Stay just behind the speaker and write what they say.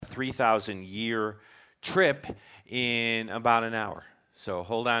3,000-year trip in about an hour. So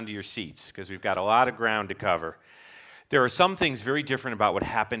hold on to your seats because we've got a lot of ground to cover. There are some things very different about what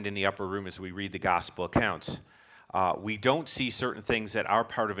happened in the upper room as we read the gospel accounts. We don't see certain things that are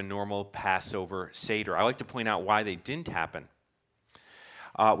part of a normal Passover Seder. I like to point out why they didn't happen.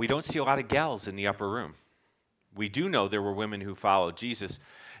 We don't see a lot of gals in the upper room. We do know there were women who followed Jesus.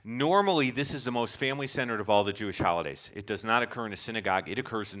 Normally, this is the most family-centered of all the Jewish holidays. It does not occur in a synagogue. It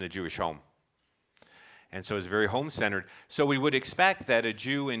occurs in the Jewish home. And so it's very home-centered. So we would expect that a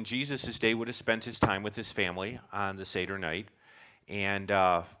Jew in Jesus' day would have spent his time with his family on the Seder night. And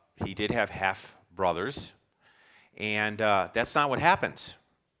he did have half-brothers. And that's not what happens.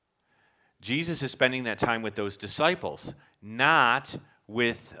 Jesus is spending that time with those disciples, not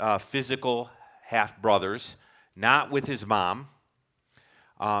with physical half-brothers, not with his mom.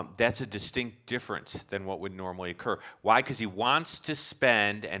 That's a distinct difference than what would normally occur. Why? Because he wants to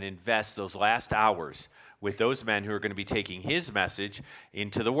spend and invest those last hours with those men who are going to be taking his message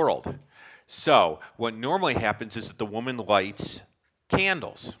into the world. So what normally happens is that the woman lights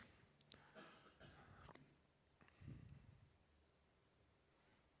candles.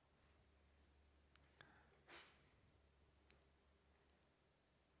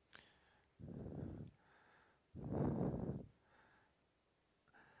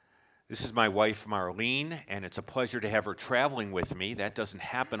 This is my wife, Marlene, and it's a pleasure to have her traveling with me. That doesn't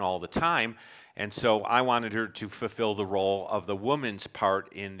happen all the time, and so I wanted her to fulfill the role of the woman's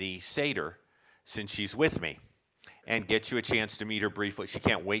part in the Seder since she's with me and get you a chance to meet her briefly. She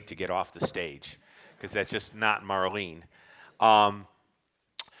can't wait to get off the stage because that's just not Marlene.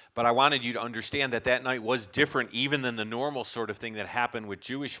 But I wanted you to understand that that night was different even than the normal sort of thing that happened with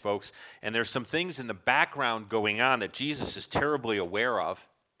Jewish folks, and there's some things in the background going on that Jesus is terribly aware of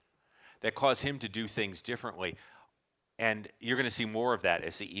that cause him to do things differently. And you're going to see more of that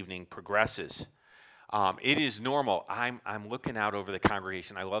as the evening progresses. It is normal. I'm looking out over the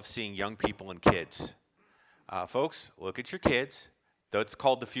congregation. I love seeing young people and kids. Folks, look at your kids. That's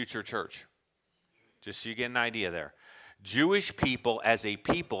called the future church. Just so you get an idea there. Jewish people as a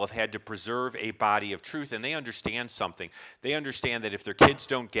people have had to preserve a body of truth, and they understand something. They understand that if their kids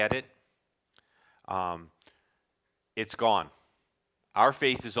don't get it, it's gone. Our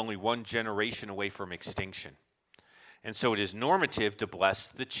faith is only one generation away from extinction. And so it is normative to bless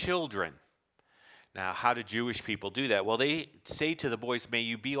the children. Now, how do Jewish people do that? Well, they say to the boys, may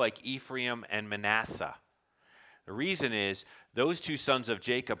you be like Ephraim and Manasseh. The reason is those two sons of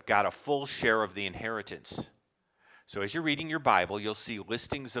Jacob got a full share of the inheritance. So as you're reading your Bible, you'll see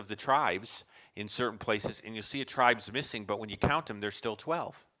listings of the tribes in certain places, and you'll see a tribe's missing, but when you count them, there's still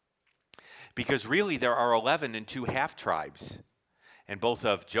 12. Because really there are 11 and 2 half-tribes. And both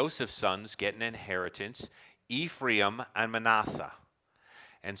of Joseph's sons get an inheritance, Ephraim and Manasseh.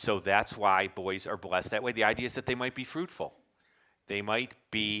 And so that's why boys are blessed that way. The idea is that they might be fruitful. They might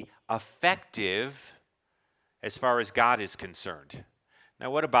be effective as far as God is concerned. Now,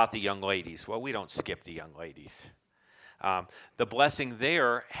 what about the young ladies? Well, we don't skip the young ladies. The blessing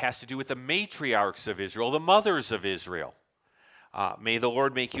there has to do with the matriarchs of Israel, the mothers of Israel. May the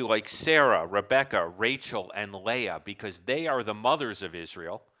Lord make you like Sarah, Rebecca, Rachel, and Leah, because they are the mothers of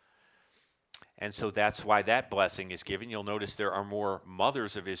Israel. And so that's why that blessing is given. You'll notice there are more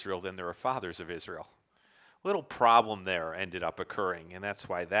mothers of Israel than there are fathers of Israel. Little problem there ended up occurring, and that's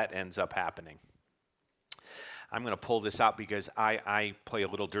why that ends up happening. I'm going to pull this out because I play a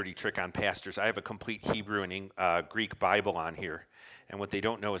little dirty trick on pastors. I have a complete Hebrew and Greek Bible on here. And what they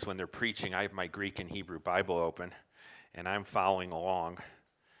don't know is when they're preaching, I have my Greek and Hebrew Bible open. And I'm following along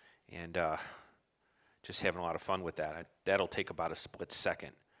and just having a lot of fun with that. That'll take about a split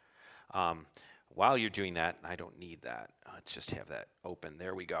second. While you're doing that, I don't need that. Let's just have that open.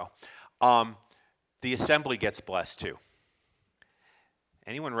 There we go. The assembly gets blessed too.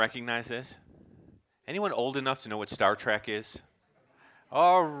 Anyone recognize this? Anyone old enough to know what Star Trek is?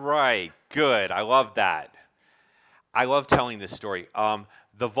 All right, good. I love that. I love telling this story.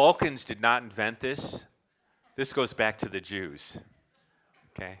 The Vulcans did not invent this. This goes back to the Jews,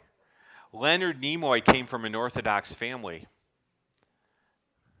 okay? Leonard Nimoy came from an Orthodox family.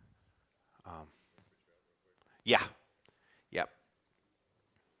 Yeah. Yep.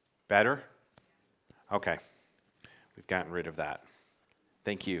 Better? Okay. We've gotten rid of that.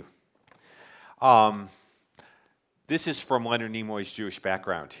 Thank you. This is from Leonard Nimoy's Jewish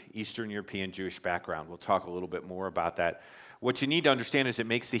background, Eastern European Jewish background. We'll talk a little bit more about that. What you need to understand is it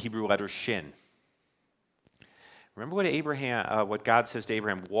makes the Hebrew letter shin. Remember what God says to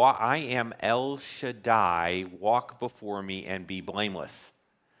Abraham, I am El Shaddai, walk before me and be blameless.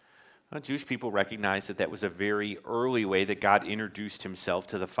 Well, Jewish people recognized that that was a very early way that God introduced himself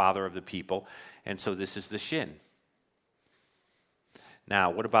to the father of the people, and so this is the shin.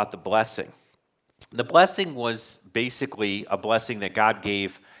 Now, what about the blessing? The blessing was basically a blessing that God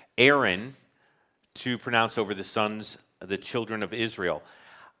gave Aaron to pronounce over the children of Israel.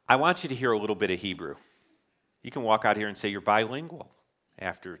 I want you to hear a little bit of Hebrew. You can walk out here and say you're bilingual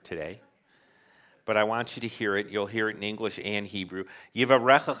after today, but I want you to hear it. You'll hear it in English and Hebrew.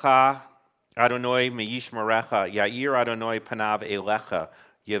 Yivarechacha Adonai me'yishmerecha, Ya'ir Adonai panav elecha,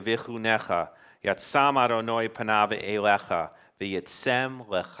 Yavichunecha, Yatsam Adonai panav elecha, V'yitzem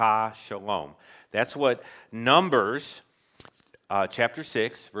lecha shalom. That's what Numbers chapter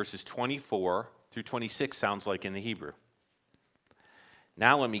 6, verses 24 through 26 sounds like in the Hebrew.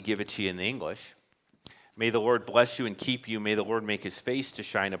 Now let me give it to you in the English. May the Lord bless you and keep you. May the Lord make his face to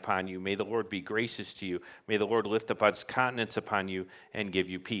shine upon you. May the Lord be gracious to you. May the Lord lift up his countenance upon you and give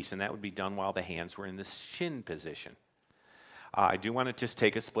you peace. And that would be done while the hands were in the shin position. I do want to just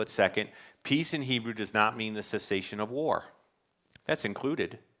take a split second. Peace in Hebrew does not mean the cessation of war. That's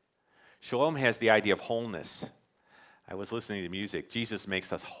included. Shalom has the idea of wholeness. I was listening to music. Jesus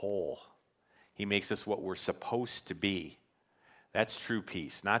makes us whole. He makes us what we're supposed to be. That's true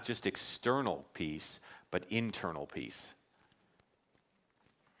peace, not just external peace, but internal peace.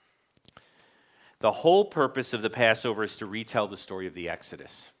 The whole purpose of the Passover is to retell the story of the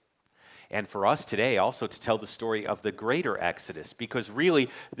Exodus. And for us today, also to tell the story of the greater Exodus, because really,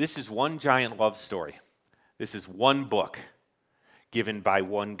 this is one giant love story. This is one book given by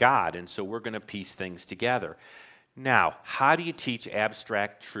one God, and so we're going to piece things together. Now, how do you teach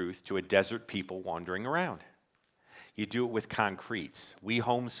abstract truth to a desert people wandering around? You do it with concretes. We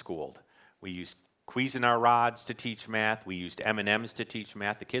homeschooled. We used Cuisinart rods to teach math. We used M&Ms to teach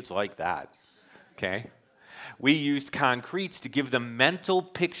math. The kids like that, okay? We used concretes to give them mental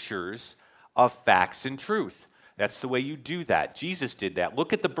pictures of facts and truth. That's the way you do that. Jesus did that.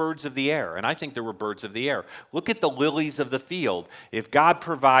 Look at the birds of the air, and I think there were birds of the air. Look at the lilies of the field. If God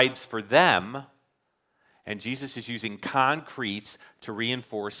provides for them, and Jesus is using concretes to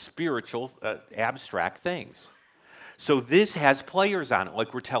reinforce spiritual, abstract things. So this has players on it,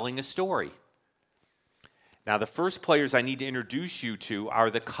 like we're telling a story. Now, the first players I need to introduce you to are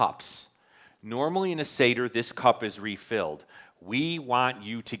the cups. Normally in a Seder, this cup is refilled. We want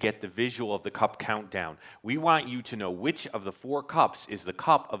you to get the visual of the cup countdown. We want you to know which of the 4 cups is the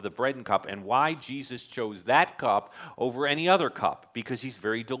cup of the bread and cup and why Jesus chose that cup over any other cup, because he's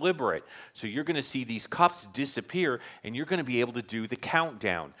very deliberate. So you're going to see these cups disappear, and you're going to be able to do the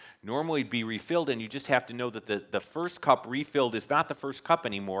countdown. Normally it'd be refilled, and you just have to know that the first cup refilled is not the first cup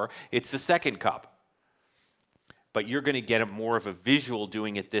anymore, it's the second cup. But you're going to get more of a visual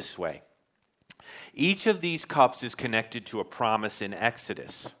doing it this way. Each of these cups is connected to a promise in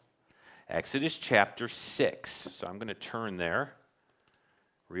Exodus. Exodus chapter 6. So I'm going to turn there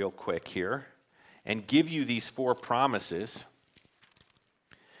real quick here and give you these 4 promises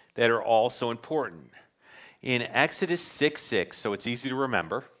that are all so important. In Exodus 6:6, so it's easy to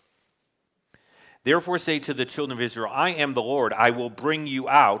remember. Therefore say to the children of Israel, I am the Lord, I will bring you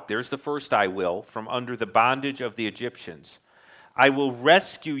out, there's the first I will, from under the bondage of the Egyptians. I will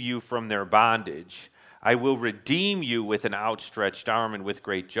rescue you from their bondage. I will redeem you with an outstretched arm and with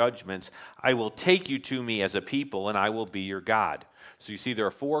great judgments. I will take you to me as a people, and I will be your God. So you see there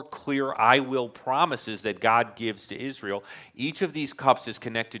are 4 clear I will promises that God gives to Israel. Each of these cups is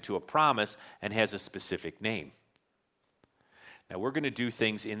connected to a promise and has a specific name. Now we're going to do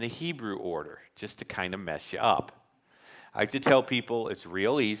things in the Hebrew order, just to kind of mess you up. I like to tell people it's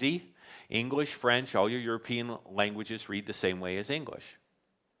real easy. English, French, all your European languages read the same way as English.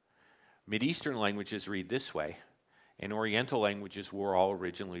 Mideastern languages read this way, and Oriental languages were all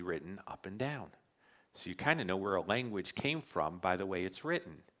originally written up and down. So you kind of know where a language came from by the way it's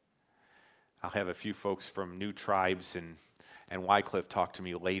written. I'll have a few folks from New Tribes and Wycliffe talk to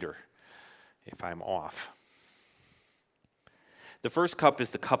me later if I'm off. The first cup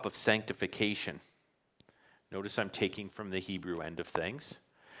is the cup of sanctification. Notice I'm taking from the Hebrew end of things.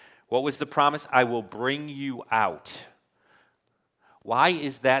 What was the promise? I will bring you out. Why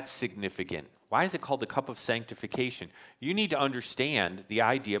is that significant? Why is it called the cup of sanctification? You need to understand the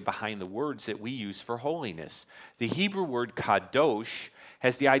idea behind the words that we use for holiness. The Hebrew word kadosh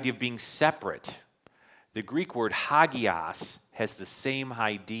has the idea of being separate. The Greek word hagios has the same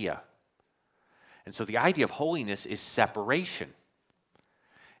idea. And so the idea of holiness is separation.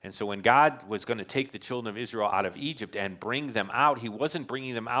 And so when God was going to take the children of Israel out of Egypt and bring them out, he wasn't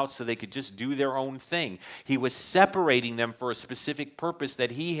bringing them out so they could just do their own thing. He was separating them for a specific purpose that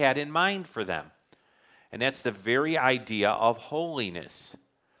he had in mind for them. And that's the very idea of holiness.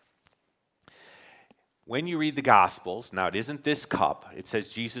 when you read the Gospels, now it isn't this cup, it says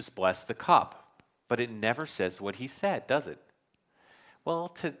Jesus blessed the cup, but it never says what he said, does it? Well,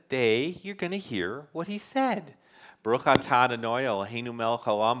 today you're going to hear what he said. Baruch atah Adonai Eloheinu melech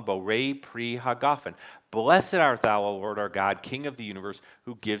haolam borei pri hagafen. Blessed art thou, O Lord our God, King of the universe,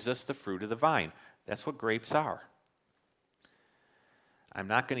 who gives us the fruit of the vine. That's what grapes are. I'm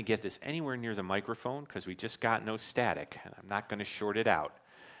not going to get this anywhere near the microphone because we just got no static, and I'm not going to short it out.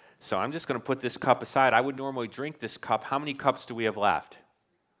 So I'm just going to put this cup aside. I would normally drink this cup. How many cups do we have left?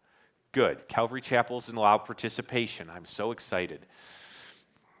 Good. Calvary Chapel's in loud participation. I'm so excited.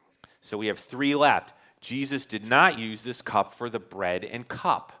 So we have 3 left. Jesus did not use this cup for the bread and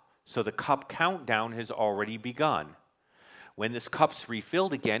cup. So the cup countdown has already begun. When this cup's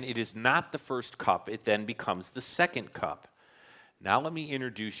refilled again, it is not the first cup. It then becomes the second cup. Now let me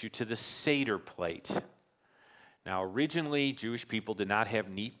introduce you to the Seder plate. Now, originally, Jewish people did not have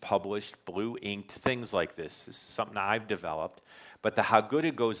neat, published, blue-inked things like this. This is something I've developed. But the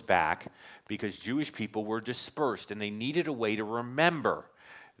Haggadah goes back because Jewish people were dispersed, and they needed a way to remember.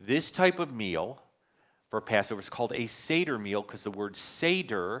 This type of meal for Passover is called a Seder meal because the word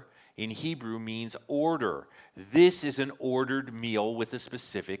Seder in Hebrew means order. This is an ordered meal with a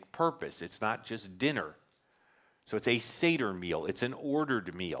specific purpose. It's not just dinner. So it's a Seder meal. It's an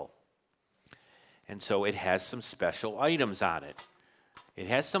ordered meal. And so it has some special items on it. It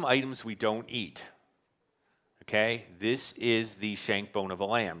has some items we don't eat. Okay? This is the shank bone of a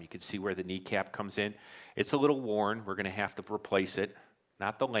lamb. You can see where the kneecap comes in. It's a little worn. We're going to have to replace it.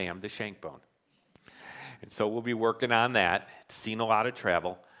 Not the lamb, the shank bone. And so we'll be working on that. It's seen a lot of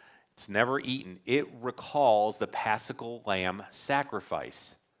travel. It's never eaten. It recalls the Paschal lamb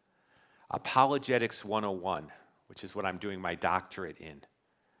sacrifice. Apologetics 101, which is what I'm doing my doctorate in.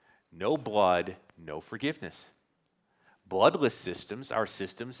 No blood, no forgiveness. Bloodless systems are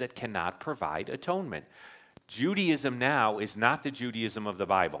systems that cannot provide atonement. Judaism now is not the Judaism of the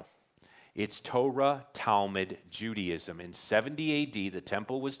Bible. It's Torah, Talmud, Judaism. In 70 AD, the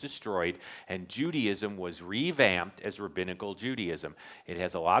temple was destroyed, and Judaism was revamped as rabbinical Judaism. It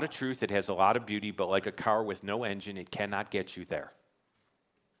has a lot of truth, it has a lot of beauty, but like a car with no engine, it cannot get you there.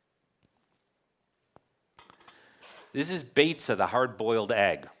 This is Beitzah, the hard-boiled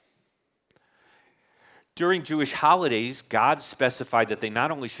egg. During Jewish holidays, God specified that they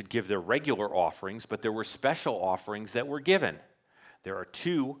not only should give their regular offerings, but there were special offerings that were given. There are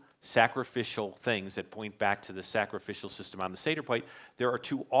 2 sacrificial things that point back to the sacrificial system on the Seder plate. There are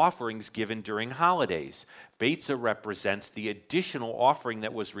 2 offerings given during holidays. Beitzah represents the additional offering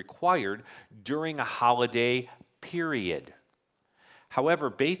that was required during a holiday period.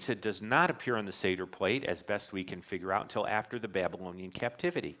 However, Beitzah does not appear on the Seder plate, as best we can figure out, until after the Babylonian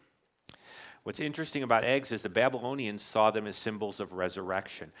captivity. What's interesting about eggs is the Babylonians saw them as symbols of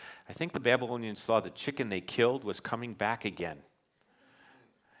resurrection. I think the Babylonians saw the chicken they killed was coming back again.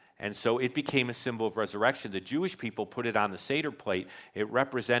 And so it became a symbol of resurrection. The Jewish people put it on the Seder plate. It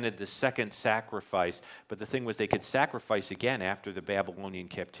represented the second sacrifice. But the thing was, they could sacrifice again after the Babylonian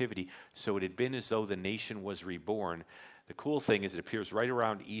captivity. So it had been as though the nation was reborn. The cool thing is it appears right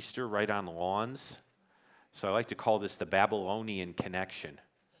around Easter, right on lawns. So I like to call this the Babylonian connection.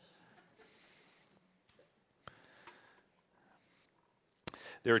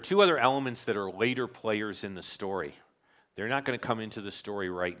 There are 2 other elements that are later players in the story. They're not going to come into the story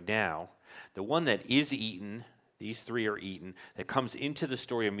right now. The one that is eaten, these 3 are eaten, that comes into the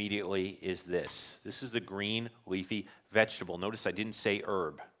story immediately is this. This is the green leafy vegetable. Notice I didn't say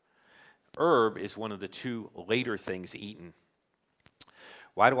herb. Herb is one of the 2 later things eaten.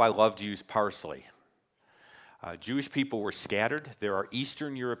 Why do I love to use parsley? Jewish people were scattered. There are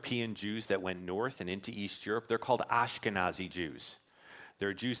Eastern European Jews that went north and into East Europe. They're called Ashkenazi Jews. There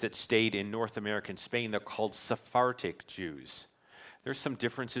are Jews that stayed in North American Spain. They're called Sephardic Jews. There's some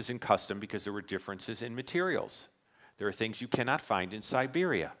differences in custom because there were differences in materials. There are things you cannot find in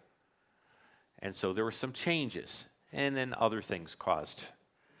Siberia. And so there were some changes. And then other things caused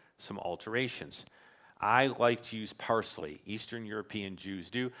some alterations. I like to use parsley. Eastern European Jews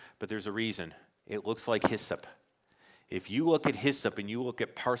do, but there's a reason. It looks like hyssop. If you look at hyssop and you look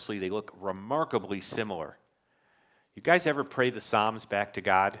at parsley, they look remarkably similar. You guys ever pray the Psalms back to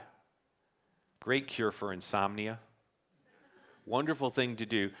God? Great cure for insomnia. Wonderful thing to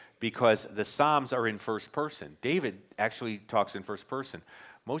do because the Psalms are in first person. David actually talks in first person.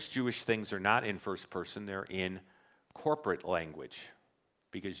 Most Jewish things are not in first person. They're in corporate language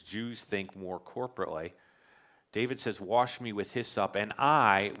because Jews think more corporately. David says, wash me with hyssop and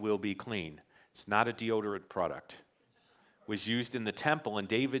I will be clean. It's not a deodorant product. It was used in the temple, and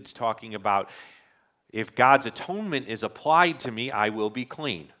David's talking about if God's atonement is applied to me, I will be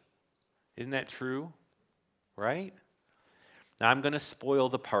clean. Isn't that true? right? Now I'm going to spoil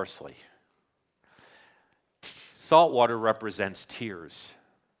the parsley. Salt water represents tears.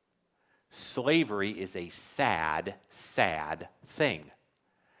 Slavery is a sad, sad thing.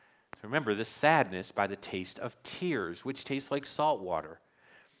 So remember the sadness by the taste of tears, which tastes like salt water.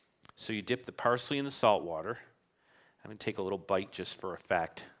 So you dip the parsley in the salt water. I'm going to take a little bite just for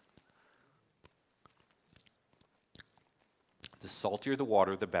effect. The saltier the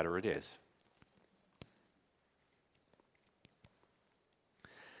water, the better it is.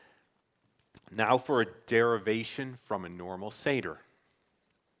 Now for a derivation from a normal Seder.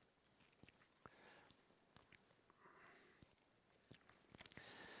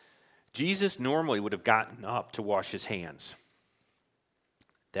 Jesus normally would have gotten up to wash his hands.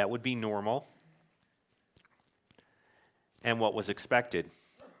 That would be normal and what was expected.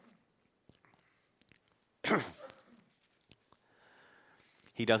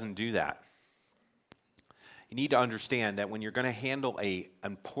 He doesn't do that. You need to understand that when you're going to handle an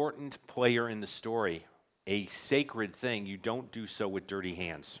important player in the story, a sacred thing, you don't do so with dirty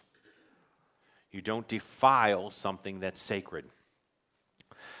hands. You don't defile something that's sacred.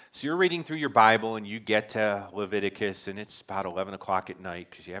 So you're reading through your Bible and you get to Leviticus and it's about 11 o'clock at night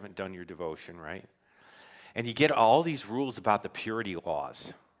because you haven't done your devotion, right? And you get all these rules about the purity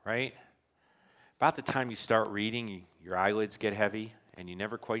laws, right? About the time you start reading, your eyelids get heavy and you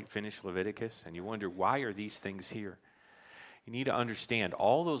never quite finish Leviticus and you wonder, why are these things here? You need to understand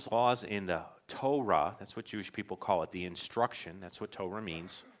all those laws in the Torah, that's what Jewish people call it, the instruction, that's what Torah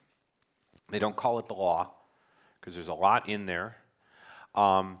means. They don't call it the law because there's a lot in there.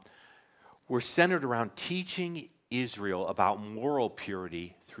 We're centered around teaching Israel about moral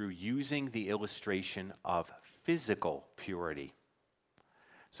purity through using the illustration of physical purity.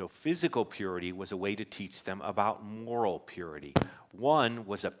 So physical purity was a way to teach them about moral purity. One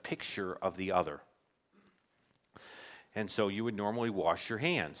was a picture of the other. And so you would normally wash your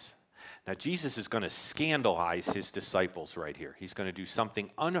hands. Now Jesus is going to scandalize his disciples right here. He's going to do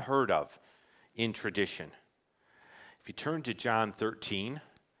something unheard of in tradition. If you turn to John 13,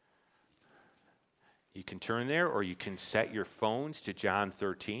 you can turn there, or you can set your phones to John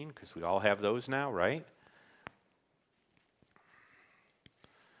 13, because we all have those now, right?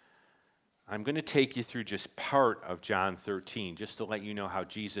 I'm going to take you through just part of John 13, just to let you know how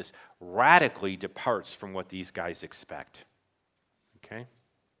Jesus radically departs from what these guys expect. Okay?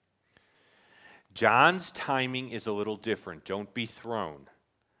 John's timing is a little different. Don't be thrown.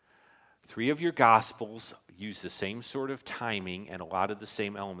 3 of your Gospels use the same sort of timing and a lot of the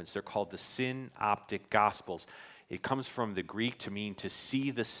same elements. They're called the synoptic Gospels. It comes from the Greek to mean to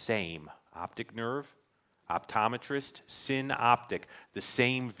see the same. Optic nerve, optometrist, synoptic, the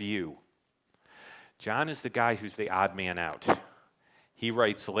same view. John is the guy who's the odd man out. He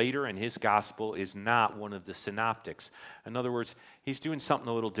writes later, and his Gospel is not one of the synoptics. In other words, he's doing something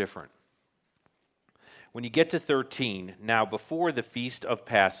a little different. When you get to 13, now before the feast of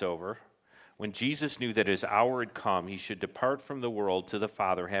Passover, when Jesus knew that his hour had come, he should depart from the world to the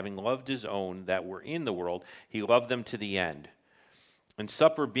Father, having loved his own that were in the world, he loved them to the end. And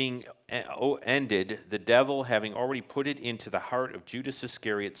supper being ended, the devil having already put it into the heart of Judas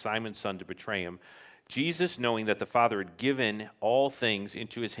Iscariot, Simon's son, to betray him, Jesus, knowing that the Father had given all things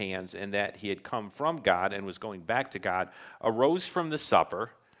into his hands and that he had come from God and was going back to God, arose from the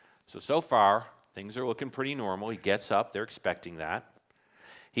supper. So far, things are looking pretty normal. He gets up. They're expecting that.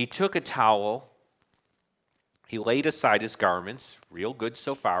 He took a towel. He laid aside his garments. Real good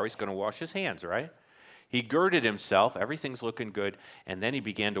so far. He's going to wash his hands, right? He girded himself. Everything's looking good. And then he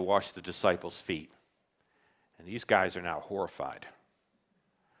began to wash the disciples' feet. And these guys are now horrified.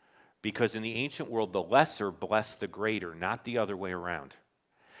 Because in the ancient world, the lesser blessed the greater, not the other way around.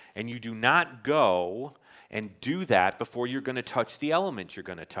 And you do not go and do that before you're going to touch the element you're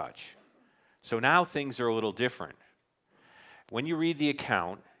going to touch. So now things are a little different. When you read the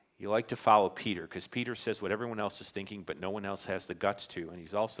account, you like to follow Peter, because Peter says what everyone else is thinking, but no one else has the guts to, and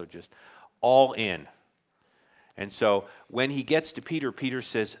he's also just all in. And so when he gets to Peter, Peter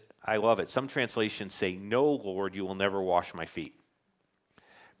says, I love it. Some translations say, no, Lord, you will never wash my feet.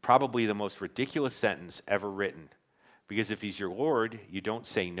 Probably the most ridiculous sentence ever written, because if he's your Lord, you don't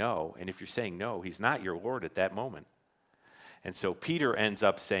say no, and if you're saying no, he's not your Lord at that moment. And so Peter ends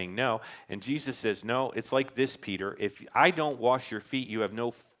up saying no. And Jesus says, no, it's like this, Peter. If I don't wash your feet, you have no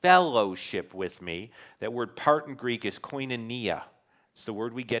fellowship with me. That word part in Greek is koinonia. It's the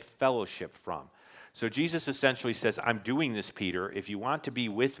word we get fellowship from. So Jesus essentially says, I'm doing this, Peter. If you want to be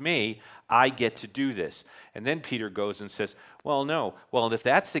with me, I get to do this. And then Peter goes and says, well, no. Well, if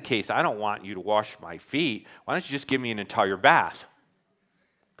that's the case, I don't want you to wash my feet. Why don't you just give me an entire bath?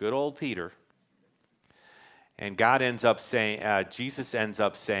 Good old Peter. And Jesus ends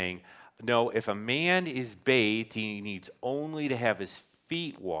up saying, no, if a man is bathed, he needs only to have his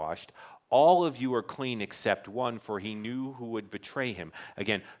feet washed. All of you are clean except one, for he knew who would betray him.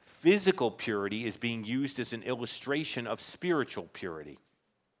 Again, physical purity is being used as an illustration of spiritual purity.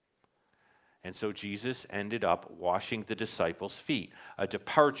 And so Jesus ended up washing the disciples' feet, a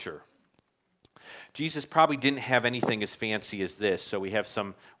departure. Jesus probably didn't have anything as fancy as this, so we have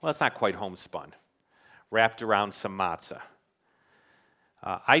some, well, it's not quite homespun, wrapped around some matzah.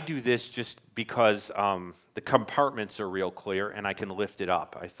 I do this just because the compartments are real clear and I can lift it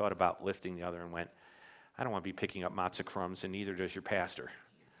up. I thought about lifting the other and went, I don't want to be picking up matzah crumbs, and neither does your pastor.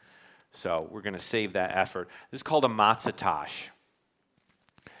 So we're going to save that effort. This is called a matzah tash.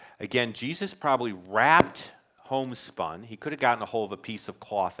 Again, Jesus probably wrapped homespun. He could have gotten a hold of a piece of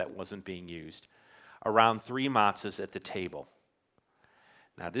cloth that wasn't being used around 3 matzahs at the table.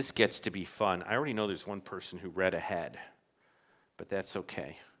 Now this gets to be fun. I already know there's one person who read ahead, but that's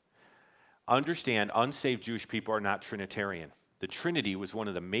okay. Understand, unsaved Jewish people are not Trinitarian. The Trinity was one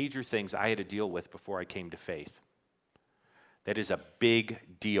of the major things I had to deal with before I came to faith. That is a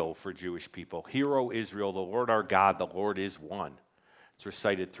big deal for Jewish people. Hear, O Israel, the Lord our God, the Lord is one. It's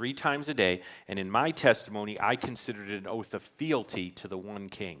recited 3 times a day, and in my testimony, I considered it an oath of fealty to the one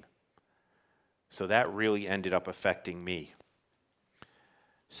King. So that really ended up affecting me.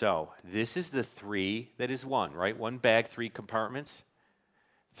 So this is the 3 that is one, right? 1 bag, 3 compartments.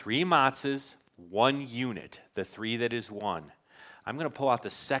 3 matzahs, 1 unit, the 3 that is one. I'm going to pull out the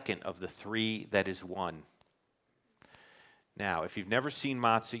second of the 3 that is one. Now, if you've never seen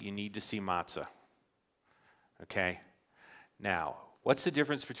matzah, you need to see matzah. Okay? Now, what's the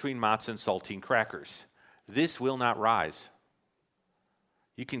difference between matzah and saltine crackers? This will not rise.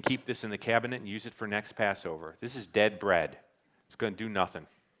 You can keep this in the cabinet and use it for next Passover. This is dead bread. It's going to do nothing.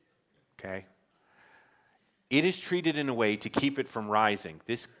 Okay? It is treated in a way to keep it from rising.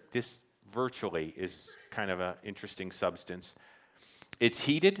 This virtually is kind of an interesting substance. It's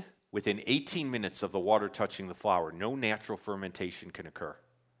heated within 18 minutes of the water touching the flour. No natural fermentation can occur.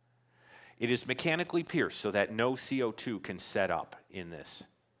 It is mechanically pierced so that no CO2 can set up in this.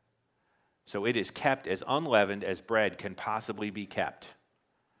 So it is kept as unleavened as bread can possibly be kept.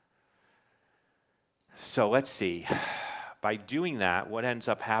 So let's see. By doing that, what ends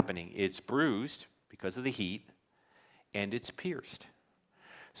up happening? It's bruised because of the heat, and it's pierced.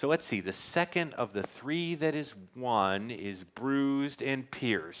 So let's see. The second of the 3 that is one is bruised and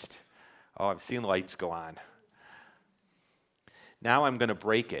pierced. Oh, I've seen lights go on. Now I'm going to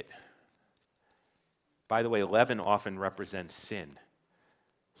break it. By the way, leaven often represents sin.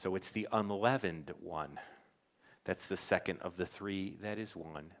 So it's the unleavened one. That's the second of the 3 that is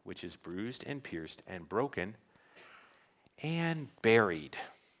one, which is bruised and pierced and broken and buried.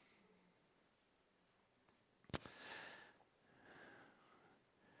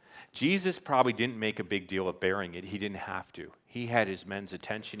 Jesus probably didn't make a big deal of burying it. He didn't have to. He had his men's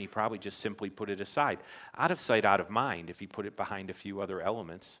attention. He probably just simply put it aside. Out of sight, out of mind, if he put it behind a few other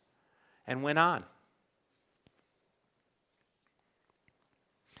elements, and went on.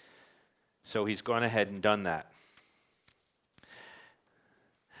 So he's gone ahead and done that.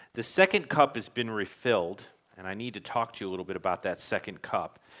 The second cup has been refilled, and I need to talk to you a little bit about that second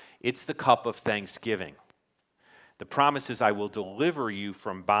cup. It's the cup of thanksgiving. The promise is, I will deliver you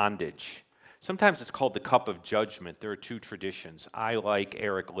from bondage. Sometimes it's called the cup of judgment. There are 2 traditions. I like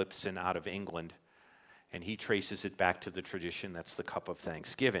Eric Lipson out of England, and he traces it back to the tradition that's the cup of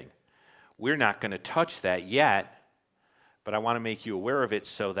thanksgiving. We're not going to touch that yet, but I want to make you aware of it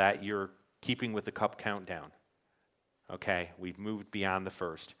so that you're keeping with the cup countdown. Okay, we've moved beyond the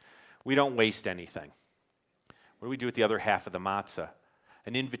first. We don't waste anything. What do we do with the other half of the matzah?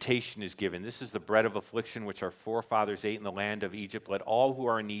 An invitation is given. This is the bread of affliction which our forefathers ate in the land of Egypt. Let all who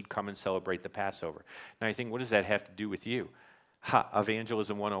are in need come and celebrate the Passover. Now you think, what does that have to do with you?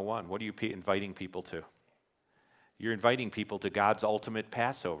 Evangelism 101. What are you inviting people to? You're inviting people to God's ultimate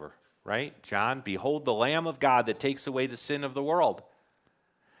Passover, right? John, behold the Lamb of God that takes away the sin of the world.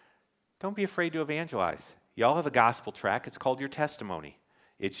 Don't be afraid to evangelize. Y'all have a gospel tract. It's called your testimony.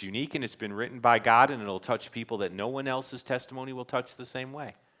 It's unique and it's been written by God, and it'll touch people that no one else's testimony will touch the same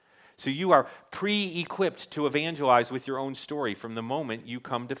way. So you are pre-equipped to evangelize with your own story from the moment you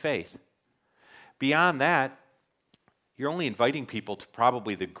come to faith. Beyond that, you're only inviting people to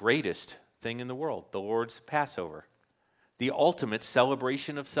probably the greatest thing in the world, the Lord's Passover, the ultimate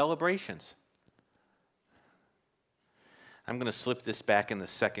celebration of celebrations. I'm going to slip this back in the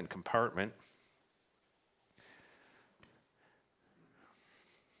second compartment.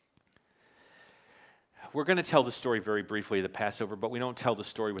 we're going to tell the story very briefly of the Passover, but we don't tell the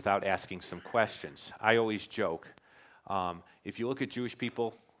story without asking some questions. I always joke, if you look at Jewish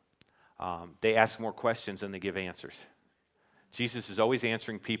people, they ask more questions than they give answers. Jesus is always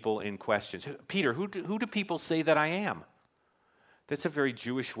answering people in questions. Peter, who do people say that I am? That's a very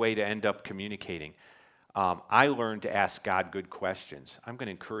Jewish way to end up communicating. I learned to ask God good questions. I'm going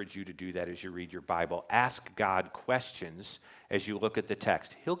to encourage you to do that as you read your Bible. Ask God questions as you look at the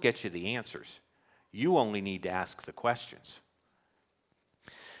text. He'll get you the answers. You only need to ask the questions.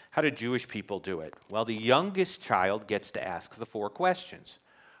 How do Jewish people do it? Well, the youngest child gets to ask the 4 questions.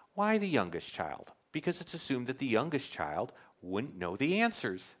 Why the youngest child? Because it's assumed that the youngest child wouldn't know the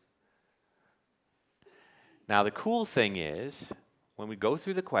answers. Now, the cool thing is, when we go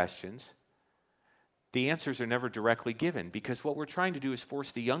through the questions, the answers are never directly given, because what we're trying to do is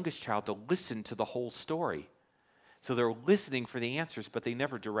force the youngest child to listen to the whole story. So they're listening for the answers, but they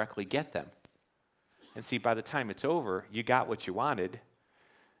never directly get them. And see, by the time it's over, you got what you wanted,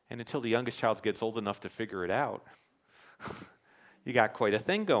 and until the youngest child gets old enough to figure it out, you got quite a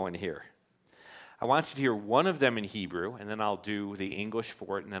thing going here. I want you to hear one of them in Hebrew, and then I'll do the English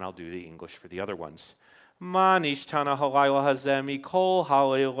for it, and then I'll do the English for the other ones. Ma nishtana halayla hazeh mikol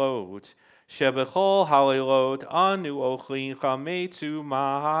halaylot, shebechol halaylot anu ochlin chametzu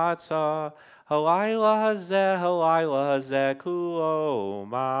mahatzah, halayla hazeh kulo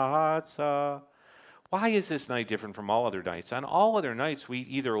mahatzah. Why is this night different from all other nights? On all other nights, we eat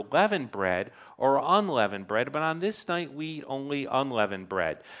either leavened bread or unleavened bread, but on this night, we eat only unleavened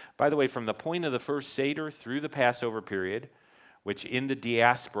bread. By the way, from the point of the first Seder through the Passover period, which in the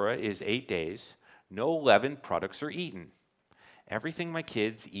diaspora is 8 days, no leavened products are eaten. Everything my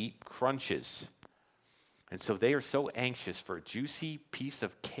kids eat crunches. And so they are so anxious for a juicy piece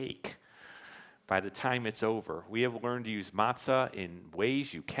of cake by the time it's over. We have learned to use matzah in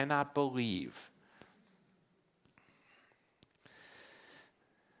ways you cannot believe.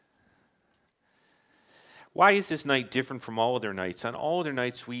 Why is this night different from all other nights? On all other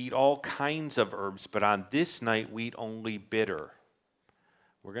nights, we eat all kinds of herbs, but on this night, we eat only bitter.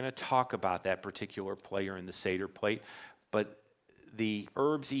 We're going to talk about that particular player in the Seder plate, but the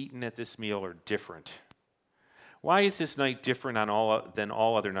herbs eaten at this meal are different. Why is this night different than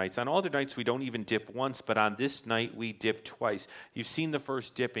all other nights? On all other nights, we don't even dip once, but on this night, we dip twice. You've seen the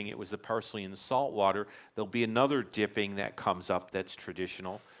first dipping. It was the parsley and salt water. There'll be another dipping that comes up that's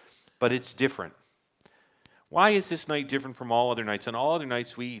traditional, but it's different. Why is this night different from all other nights? On all other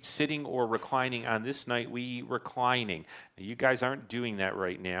nights, we eat sitting or reclining. On this night, we eat reclining. Now, you guys aren't doing that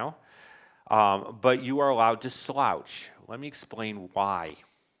right now, but you are allowed to slouch. Let me explain why.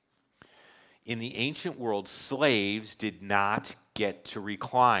 In the ancient world, slaves did not get to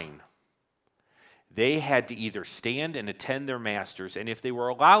recline. They had to either stand and attend their masters, and if they were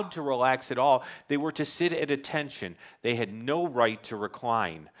allowed to relax at all, they were to sit at attention. They had no right to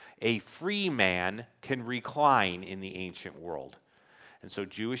recline. A free man can recline in the ancient world. And so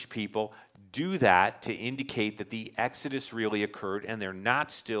Jewish people do that to indicate that the Exodus really occurred and they're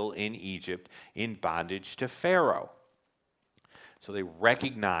not still in Egypt in bondage to Pharaoh. So they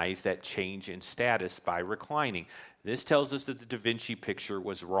recognize that change in status by reclining. This tells us that the Da Vinci picture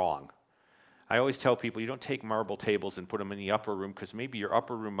was wrong. I always tell people you don't take marble tables and put them in the upper room because maybe your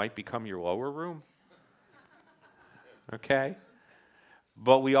upper room might become your lower room. Okay?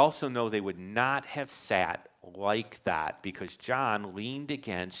 But we also know they would not have sat like that because John leaned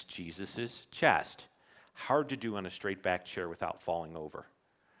against Jesus' chest. Hard to do on a straight back chair without falling over.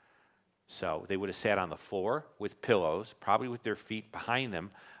 So they would have sat on the floor with pillows, probably with their feet behind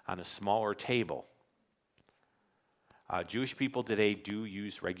them on a smaller table. Jewish people today do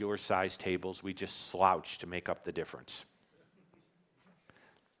use regular sized tables. We just slouch to make up the difference.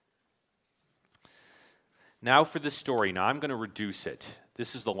 Now for the story. Now I'm going to reduce it.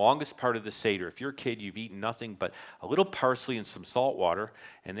 This is the longest part of the Seder. If you're a kid, you've eaten nothing but a little parsley and some salt water,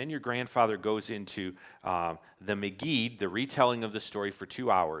 and then your grandfather goes into the Megid, the retelling of the story, for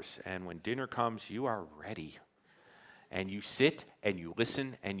 2 hours. And when dinner comes, you are ready. And you sit and you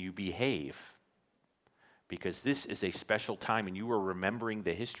listen and you behave. Because this is a special time and you are remembering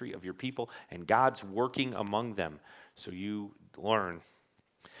the history of your people and God's working among them. So you learn.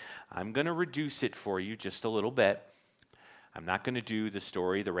 I'm going to reduce it for you just a little bit. I'm not going to do the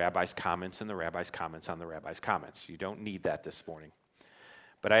story, the rabbi's comments, and the rabbi's comments on the rabbi's comments. You don't need that this morning.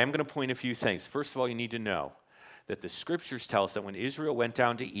 But I am going to point a few things. First of all, you need to know that the scriptures tell us that when Israel went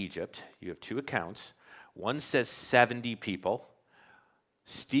down to Egypt, you have 2 accounts. One says 70 people.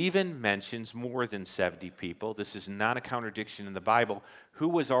 Stephen mentions more than 70 people. This is not a contradiction in the Bible. Who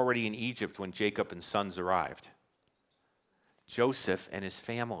was already in Egypt when Jacob and sons arrived? Joseph and his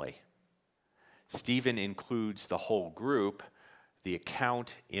family. Stephen includes the whole group. The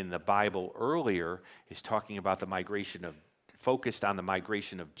account in the Bible earlier is talking about focused on the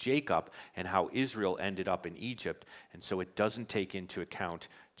migration of Jacob and how Israel ended up in Egypt. And so it doesn't take into account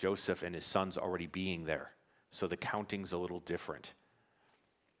Joseph and his sons already being there. So the counting's a little different.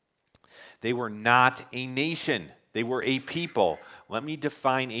 They were not a nation. They were a people. Let me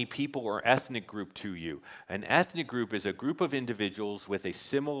define a people or ethnic group to you. An ethnic group is a group of individuals with a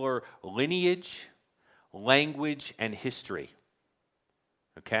similar lineage, language, and history.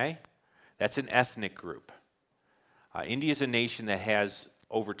 Okay? That's an ethnic group. India is a nation that has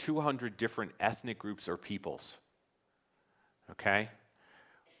over 200 different ethnic groups or peoples. Okay?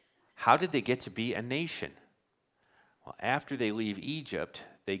 How did they get to be a nation? Well, after they leave Egypt,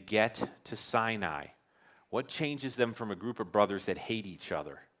 they get to Sinai. What changes them from a group of brothers that hate each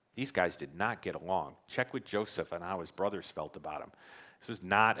other? These guys did not get along. Check with Joseph on how his brothers felt about him. This was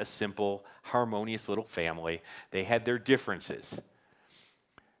not a simple, harmonious little family. They had their differences.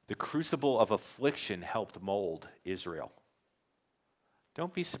 The crucible of affliction helped mold Israel.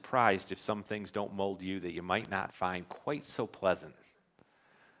 Don't be surprised if some things don't mold you that you might not find quite so pleasant.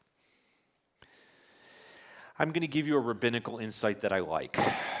 I'm going to give you a rabbinical insight that I like.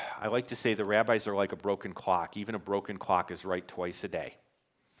 I like to say the rabbis are like a broken clock. Even a broken clock is right twice a day.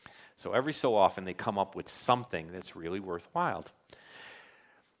 So every so often they come up with something that's really worthwhile.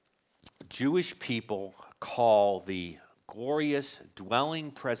 Jewish people call the glorious dwelling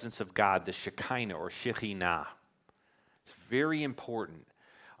presence of God the Shekinah or Shekhinah. It's very important.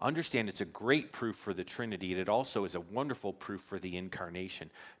 Understand it's a great proof for the Trinity, and it also is a wonderful proof for the Incarnation.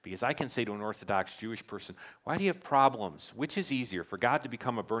 Because I can say to an Orthodox Jewish person, why do you have problems? Which is easier, for God to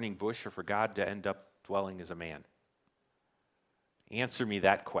become a burning bush or for God to end up dwelling as a man? Answer me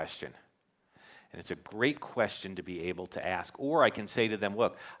that question. And it's a great question to be able to ask. Or I can say to them,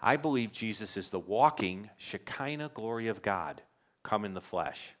 look, I believe Jesus is the walking Shekinah glory of God come in the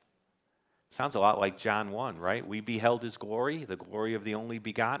flesh. Sounds a lot like John 1, right? We beheld his glory, the glory of the only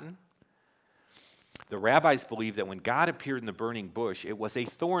begotten. The rabbis believe that when God appeared in the burning bush, it was a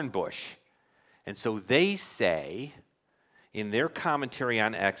thorn bush. And so they say, in their commentary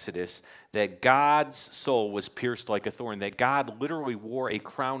on Exodus, that God's soul was pierced like a thorn, that God literally wore a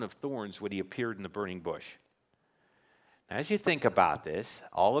crown of thorns when he appeared in the burning bush. Now, as you think about this,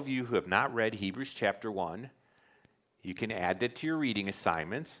 all of you who have not read Hebrews chapter 1, you can add that to your reading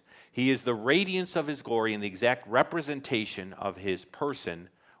assignments. He is the radiance of his glory and the exact representation of his person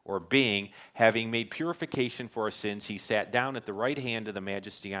or being. Having made purification for our sins, he sat down at the right hand of the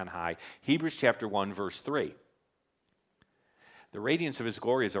majesty on high. Hebrews chapter 1, verse 3. The radiance of his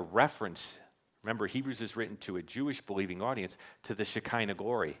glory is a reference. Remember, Hebrews is written to a Jewish believing audience, to the Shekinah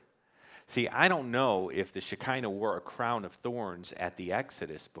glory. See, I don't know if the Shekinah wore a crown of thorns at the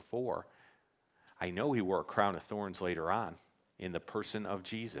Exodus before. I know he wore a crown of thorns later on in the person of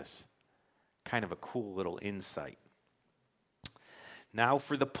Jesus. Kind of a cool little insight. Now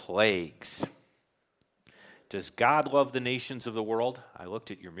for the plagues. Does God love the nations of the world? I looked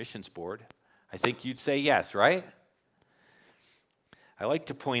at your missions board. I think you'd say yes, right? I like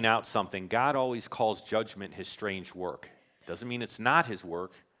to point out something. God always calls judgment his strange work. Doesn't mean it's not his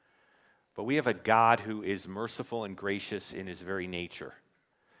work, but we have a God who is merciful and gracious in his very nature.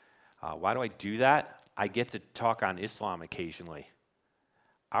 Why do I do that? I get to talk on Islam occasionally.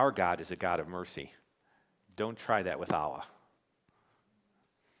 Our God is a God of mercy. Don't try that with Allah.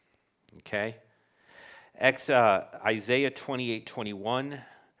 Okay? Isaiah 28:21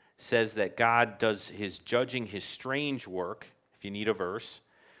 says that God does his judging, his strange work, if you need a verse.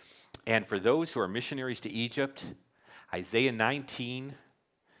 And for those who are missionaries to Egypt, Isaiah 19,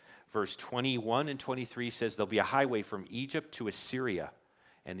 verse 21 and 23 says there'll be a highway from Egypt to Assyria,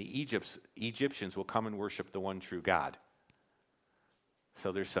 and the Egyptians will come and worship the one true God.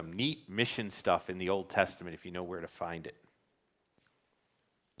 So there's some neat mission stuff in the Old Testament if you know where to find it.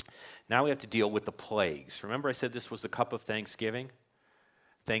 Now we have to deal with the plagues. Remember I said this was the cup of thanksgiving?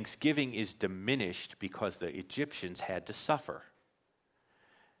 Thanksgiving is diminished because the Egyptians had to suffer.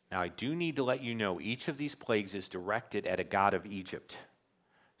 Now I do need to let you know each of these plagues is directed at a god of Egypt.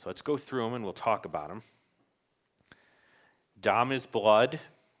 So let's go through them and we'll talk about them. Dam is blood.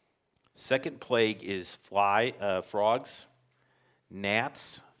 Second plague is frogs.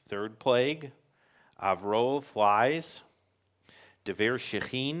 Gnats, third plague. Avro, flies. Dever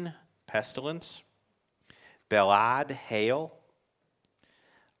shechin, pestilence. Belad, hail.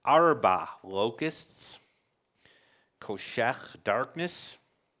 Arba, locusts. Koshech, darkness.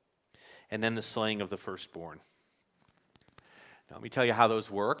 And then the slaying of the firstborn. Now let me tell you how those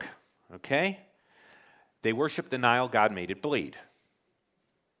work, okay? They worship the Nile, God made it bleed.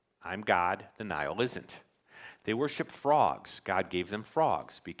 I'm God, the Nile isn't. They worship frogs. God gave them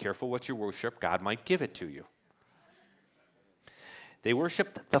frogs. Be careful what you worship. God might give it to you. They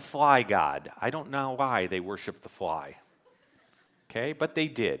worship the fly god. I don't know why they worship the fly. Okay, but they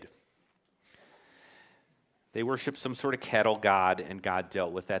did. They worshiped some sort of cattle god, and God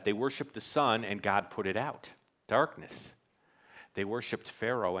dealt with that. They worshiped the sun, and God put it out. Darkness. They worshiped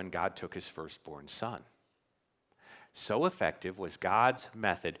Pharaoh, and God took his firstborn son. So effective was God's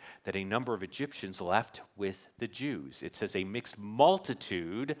method that a number of Egyptians left with the Jews. It says a mixed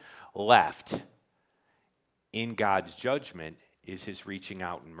multitude left. In God's judgment is his reaching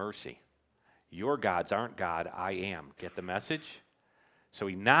out in mercy. Your gods aren't God, I am. Get the message? So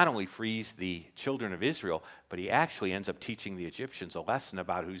he not only frees the children of Israel, but he actually ends up teaching the Egyptians a lesson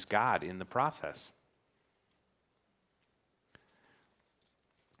about who's God in the process.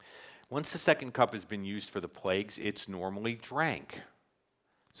 Once the second cup has been used for the plagues, it's normally drank.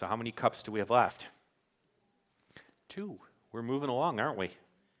 So how many cups do we have left? 2. We're moving along, aren't we?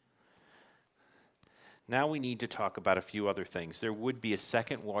 Now we need to talk about a few other things. There would be a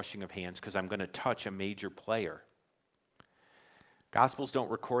second washing of hands because I'm going to touch a major player. Gospels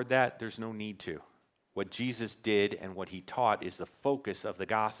don't record that. There's no need to. What Jesus did and what he taught is the focus of the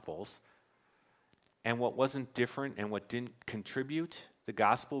Gospels. And what wasn't different and what didn't contribute, the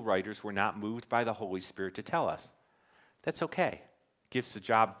Gospel writers were not moved by the Holy Spirit to tell us. That's okay. It gives the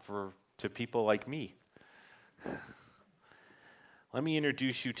job to people like me. Let me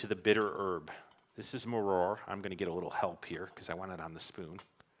introduce you to the bitter herb. This is maror. I'm going to get a little help here because I want it on the spoon.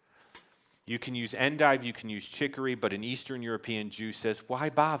 You can use endive, you can use chicory, but an Eastern European Jew says, why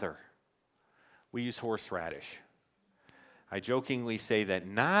bother? We use horseradish. I jokingly say that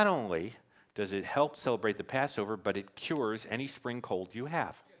not only does it help celebrate the Passover, but it cures any spring cold you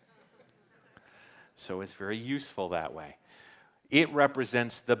have. So it's very useful that way. It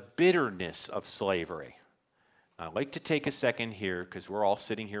represents the bitterness of slavery. I'd like to take a second here, because we're all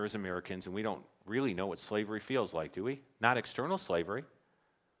sitting here as Americans, and we don't really know what slavery feels like, do we? Not external slavery.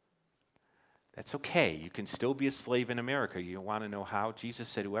 That's okay. You can still be a slave in America. You want to know how? Jesus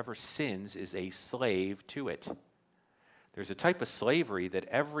said, whoever sins is a slave to it. There's a type of slavery that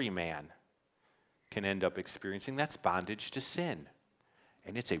every man can end up experiencing. That's bondage to sin.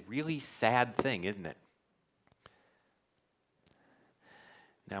 And it's a really sad thing, isn't it?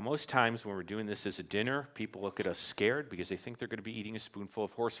 Now, most times when we're doing this as a dinner, people look at us scared because they think they're going to be eating a spoonful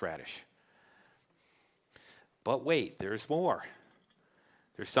of horseradish. But wait, there's more.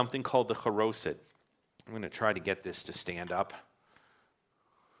 There's something called the charoset. I'm going to try to get this to stand up.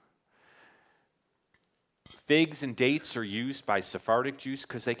 Figs and dates are used by Sephardic Jews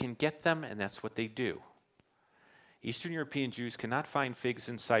because they can get them, and that's what they do. Eastern European Jews cannot find figs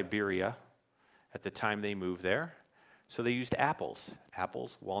in Siberia at the time they moved there, so they used apples.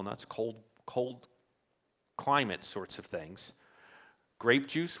 Apples, walnuts, cold climate sorts of things. Grape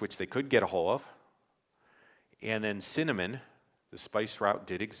juice, which they could get a hold of, and then cinnamon. The spice route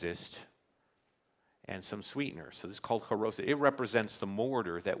did exist, and some sweetener. So this is called charoset. It represents the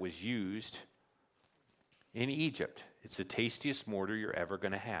mortar that was used in Egypt. It's the tastiest mortar you're ever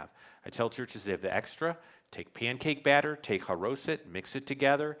going to have. I tell churches they have the extra. Take pancake batter, take charoset, mix it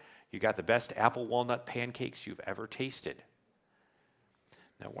together. You got the best apple walnut pancakes you've ever tasted.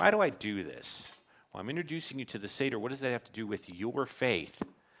 Now, why do I do this? Well, I'm introducing you to the Seder. What does that have to do with your faith?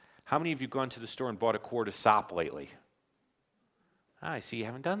 How many of you gone to the store and bought a quart of sop lately? I see you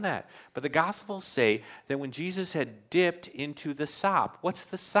haven't done that. But the Gospels say that when Jesus had dipped into the sop, what's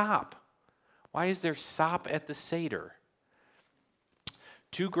the sop? Why is there sop at the Seder?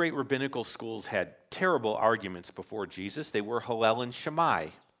 2 great rabbinical schools had terrible arguments before Jesus. They were Hillel and Shammai.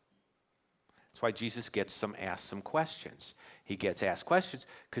 That's why Jesus gets asked some questions. He gets asked questions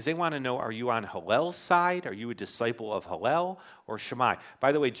because they want to know, are you on Hillel's side? Are you a disciple of Hillel or Shammai?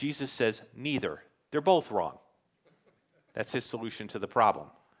 By the way, Jesus says neither. They're both wrong. That's his solution to the problem.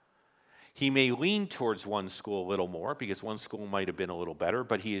 He may lean towards one school a little more because one school might have been a little better,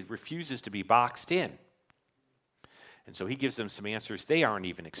 but he refuses to be boxed in. And so he gives them some answers they aren't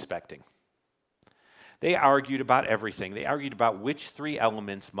even expecting. They argued about everything. They argued about which 3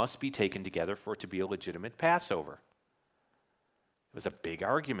 elements must be taken together for it to be a legitimate Passover. It was a big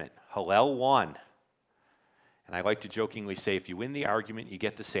argument. Hillel won. And I like to jokingly say, if you win the argument, you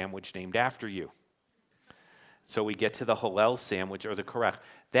get the sandwich named after you. So we get to the Hillel sandwich, or the correct.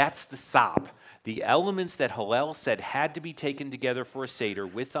 That's the sop. The elements that Hillel said had to be taken together for a Seder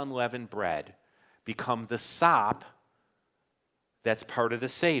with unleavened bread become the sop that's part of the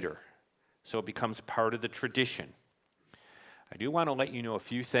Seder. So it becomes part of the tradition. I do want to let you know a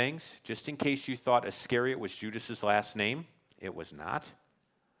few things, just in case you thought Iscariot was Judas's last name. It was not.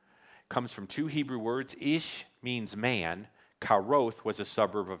 comes from two Hebrew words. Ish means man. Karoth was a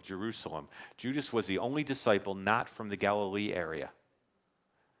suburb of Jerusalem. Judas was the only disciple not from the Galilee area.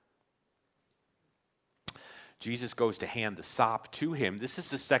 Jesus goes to hand the sop to him. This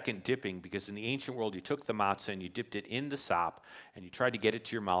is the second dipping, because in the ancient world, you took the matzah and you dipped it in the sop, and you tried to get it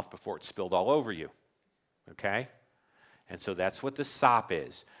to your mouth before it spilled all over you. Okay? And so that's what the sop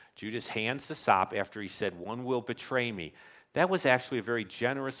is. Judas hands the sop after he said, "One will betray me." That was actually a very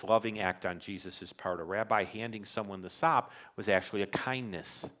generous, loving act on Jesus' part. A rabbi handing someone the sop was actually a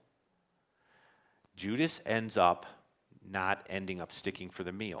kindness. Judas ends up not ending up sticking for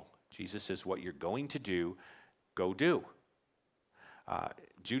the meal. Jesus says, what you're going to do, go do.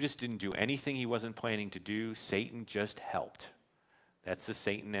 Judas didn't do anything he wasn't planning to do. Satan just helped. That's the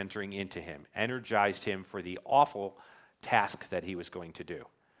Satan entering into him, energized him for the awful task that he was going to do.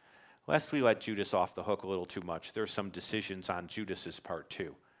 Lest we let Judas off the hook a little too much, there are some decisions on Judas's part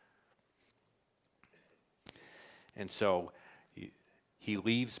too. And so he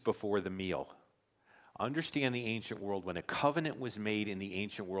leaves before the meal. Understand the ancient world. When a covenant was made in the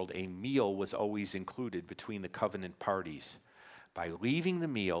ancient world, a meal was always included between the covenant parties. By leaving the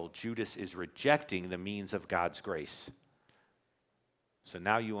meal, Judas is rejecting the means of God's grace. So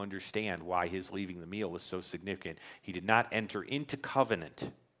now you understand why his leaving the meal was so significant. He did not enter into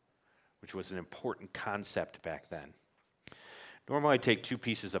covenant, which was an important concept back then. Normally I take 2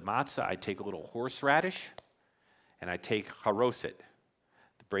 pieces of matzah, I take a little horseradish, and I take charoset.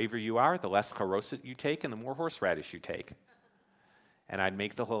 The braver you are, the less charoset you take and the more horseradish you take. And I'd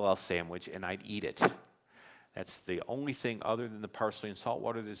make the halal sandwich and I'd eat it. That's the only thing other than the parsley and salt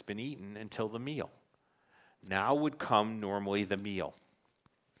water that's been eaten until the meal. Now would come normally the meal.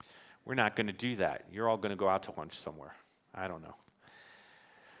 We're not going to do that. You're all going to go out to lunch somewhere. I don't know.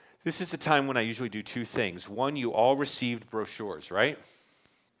 This is the time when I usually do 2 things. One, you all received brochures, right?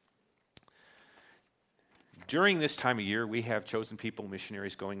 During this time of year, we have chosen people,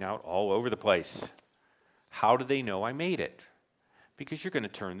 missionaries going out all over the place. How do they know I made it? Because you're going to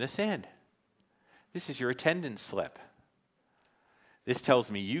turn this in. This is your attendance slip. This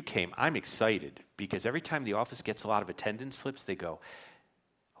tells me you came. I'm excited because every time the office gets a lot of attendance slips, they go,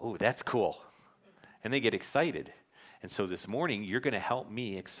 "Oh, that's cool." And they get excited. And so this morning, you're going to help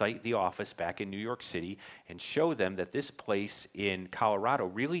me excite the office back in New York City and show them that this place in Colorado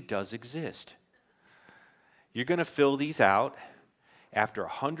really does exist. You're going to fill these out. After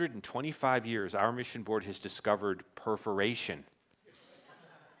 125 years, our mission board has discovered perforation.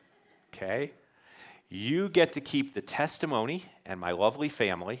 Okay? You get to keep the testimony and my lovely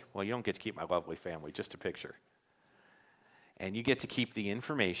family. Well, you don't get to keep my lovely family, just a picture. And you get to keep the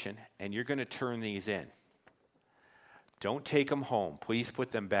information, and you're going to turn these in. Don't take them home. Please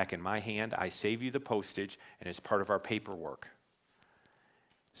put them back in my hand. I save you the postage, and it's part of our paperwork.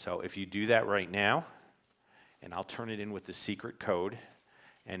 So if you do that right now, and I'll turn it in with the secret code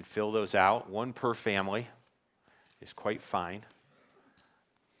and fill those out, 1 per family is quite fine.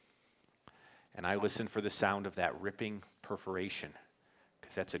 And I listen for the sound of that ripping perforation,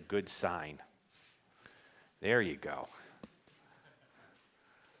 because that's a good sign. There you go.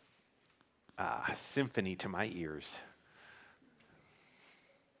 Symphony to my ears.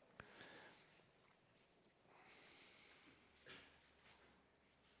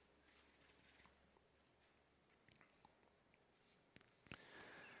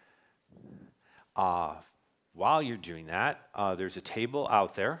 While you're doing that, there's a table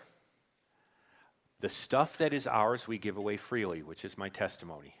out there. The stuff that is ours, we give away freely, which is my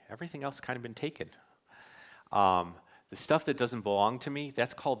testimony. Everything else kind of been taken. The stuff that doesn't belong to me,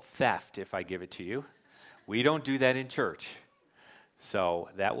 that's called theft if I give it to you. We don't do that in church. So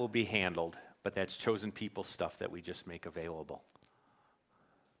that will be handled, but that's chosen people's stuff that we just make available.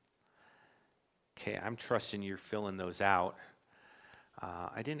 Okay, I'm trusting you're filling those out.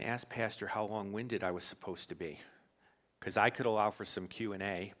 I didn't ask Pastor how long-winded I was supposed to be, because I could allow for some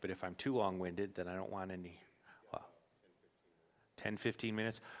Q&A, but if I'm too long-winded, then I don't want any. 10, 15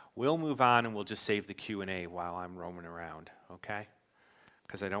 minutes. We'll move on and we'll just save the Q&A while I'm roaming around, okay?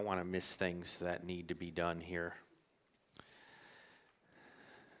 Because I don't want to miss things that need to be done here.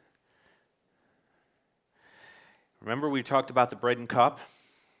 Remember we talked about the bread and cup?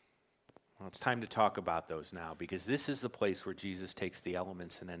 Well, it's time to talk about those now, because this is the place where Jesus takes the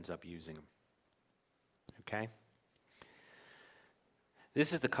elements and ends up using them. Okay?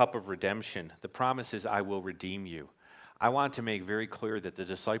 This is the cup of redemption. The promise is, I will redeem you. I want to make very clear that the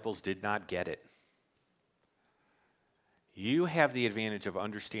disciples did not get it. You have the advantage of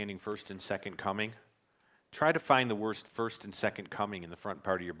understanding first and second coming. Try to find the worst first and second coming in the front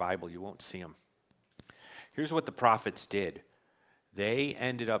part of your Bible. You won't see them. Here's what the prophets did. They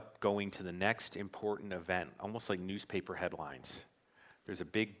ended up going to the next important event, almost like newspaper headlines. There's a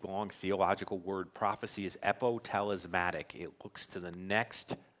big, long theological word. Prophecy is epotelesmatic. It looks to the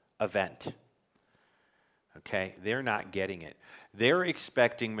next event. Okay? They're not getting it. They're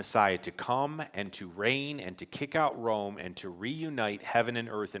expecting Messiah to come and to reign and to kick out Rome and to reunite heaven and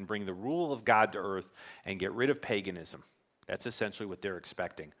earth and bring the rule of God to earth and get rid of paganism. That's essentially what they're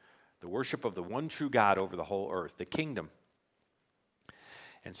expecting. The worship of the one true God over the whole earth, the kingdom.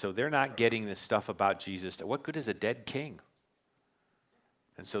 And so they're not getting this stuff about Jesus. What good is a dead king?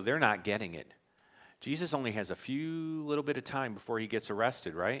 And so they're not getting it. Jesus only has a little bit of time before he gets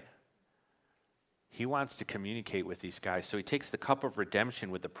arrested, right? He wants to communicate with these guys. So he takes the cup of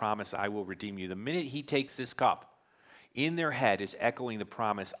redemption with the promise, I will redeem you. The minute he takes this cup, in their head is echoing the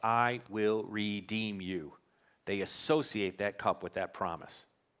promise, I will redeem you. They associate that cup with that promise.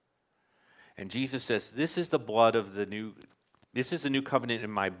 And Jesus says, this is the new covenant in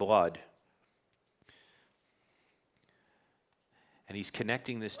my blood. And he's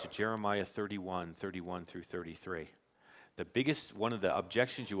connecting this to Jeremiah 31 through 33. One of the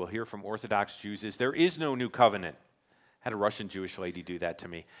objections you will hear from Orthodox Jews is there is no new covenant. I had a Russian Jewish lady do that to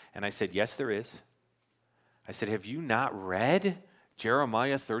me. And I said, yes, there is. I said, have you not read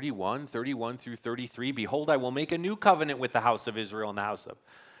Jeremiah 31 through 33? Behold, I will make a new covenant with the house of Israel and the house of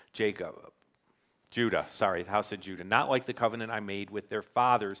Judah, the house of Judah, not like the covenant I made with their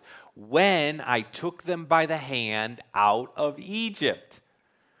fathers when I took them by the hand out of Egypt.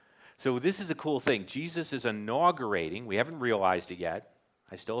 So this is a cool thing. Jesus is inaugurating, we haven't realized it yet.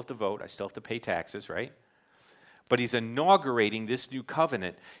 I still have to vote, I still have to pay taxes, right? But he's inaugurating this new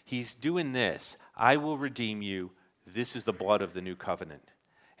covenant. He's doing this. I will redeem you. This is the blood of the new covenant.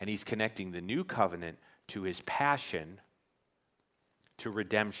 And he's connecting the new covenant to his passion, to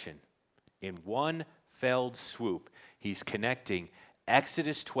redemption. In one felled swoop, he's connecting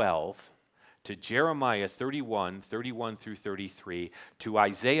Exodus 12 to Jeremiah 31 through 33, to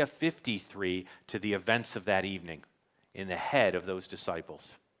Isaiah 53, to the events of that evening in the head of those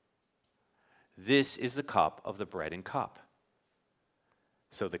disciples. This is the cup of the bread and cup.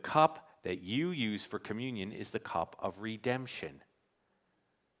 So the cup that you use for communion is the cup of redemption.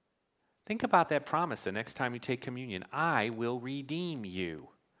 Think about that promise the next time you take communion. I will redeem you.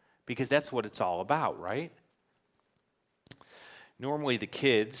 Because that's what it's all about, right? Normally the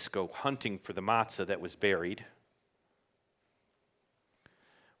kids go hunting for the matzah that was buried,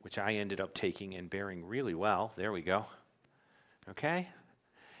 which I ended up taking and bearing really well. There we go. Okay?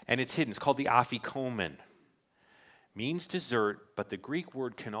 And it's hidden. It's called the afikomen. Means dessert, but the Greek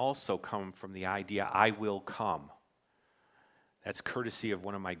word can also come from the idea, I will come. That's courtesy of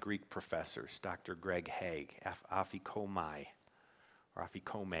one of my Greek professors, Dr. Greg Haig, afikomai, or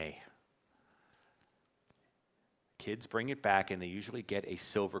afikome. Kids bring it back, and they usually get a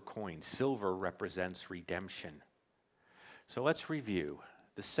silver coin. Silver represents redemption. So let's review.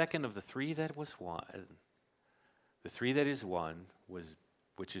 The second of the three that was one, the three that is one,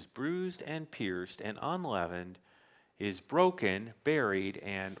 which is bruised and pierced and unleavened, is broken, buried,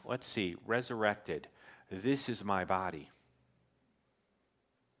 and, resurrected. This is my body.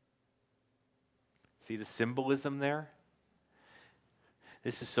 See the symbolism there?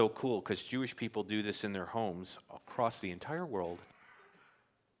 This is so cool because Jewish people do this in their homes across the entire world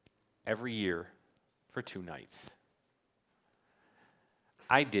every year for 2 nights.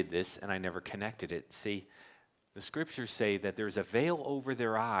 I did this and I never connected it. See, the scriptures say that there's a veil over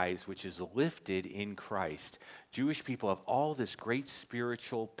their eyes which is lifted in Christ. Jewish people have all this great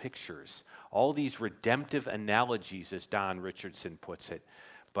spiritual pictures, all these redemptive analogies, as Don Richardson puts it.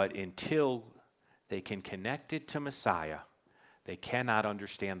 But until they can connect it to Messiah, they cannot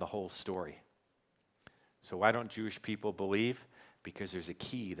understand the whole story. So why don't Jewish people believe? Because there's a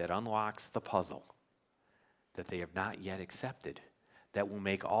key that unlocks the puzzle that they have not yet accepted, that will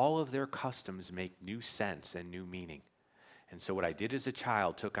make all of their customs make new sense and new meaning. And so what I did as a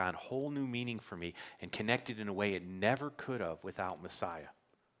child took on whole new meaning for me and connected in a way it never could have without Messiah.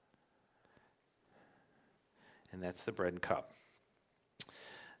 And that's the bread and cup.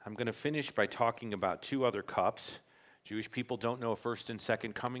 I'm going to finish by talking about 2 other cups. Jewish people don't know a first and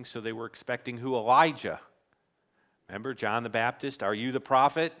second coming, so they were expecting who? Elijah. Remember John the Baptist? Are you the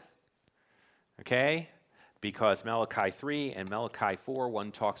prophet? Okay? Because Malachi 3 and Malachi 4,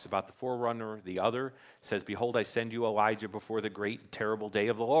 one talks about the forerunner, the other says, behold, I send you Elijah before the great and terrible day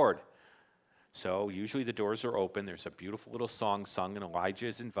of the Lord. So usually the doors are open. There's a beautiful little song sung, and Elijah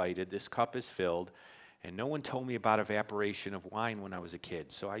is invited. This cup is filled. And no one told me about evaporation of wine when I was a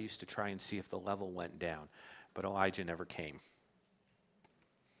kid, so I used to try and see if the level went down. But Elijah never came.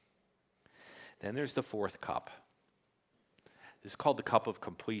 Then there's the 4th cup. This is called the cup of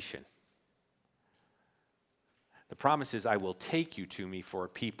completion. The promise is, I will take you to me for a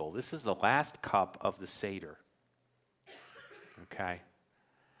people. This is the last cup of the Seder. Okay?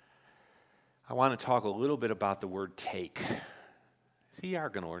 I want to talk a little bit about the word take. See, you are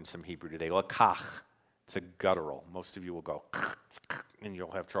going to learn some Hebrew today. Lakach. It's a guttural. Most of you will go, and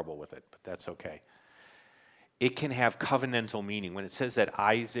you'll have trouble with it, but that's okay. It can have covenantal meaning. When it says that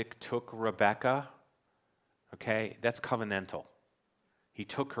Isaac took Rebekah, okay, that's covenantal. He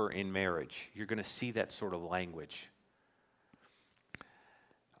took her in marriage. You're going to see that sort of language.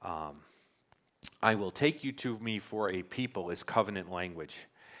 I will take you to me for a people is covenant language.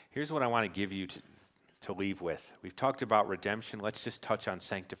 Here's what I want to give you to leave with. We've talked about redemption. Let's just touch on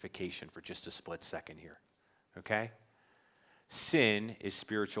sanctification for just a split second here. Okay? Sin is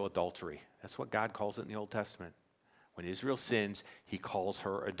spiritual adultery. That's what God calls it in the Old Testament. When Israel sins, he calls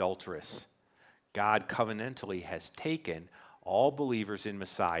her adulteress. God covenantally has taken all believers in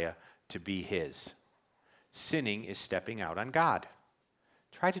Messiah to be his. Sinning is stepping out on God.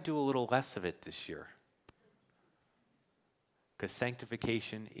 Try to do a little less of it this year. Because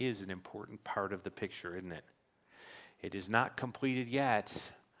sanctification is an important part of the picture, isn't it? It is not completed yet,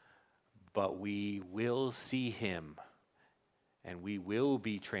 but we will see him, and we will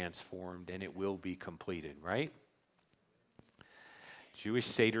be transformed, and it will be completed, right? Jewish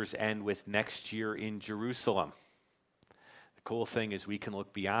Seders end with next year in Jerusalem. The cool thing is we can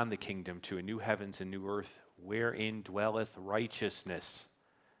look beyond the kingdom to a new heavens and new earth wherein dwelleth righteousness.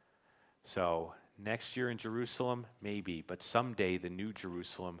 So next year in Jerusalem, maybe, but someday the new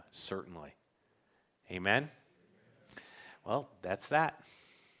Jerusalem, certainly. Amen? Well, that's that.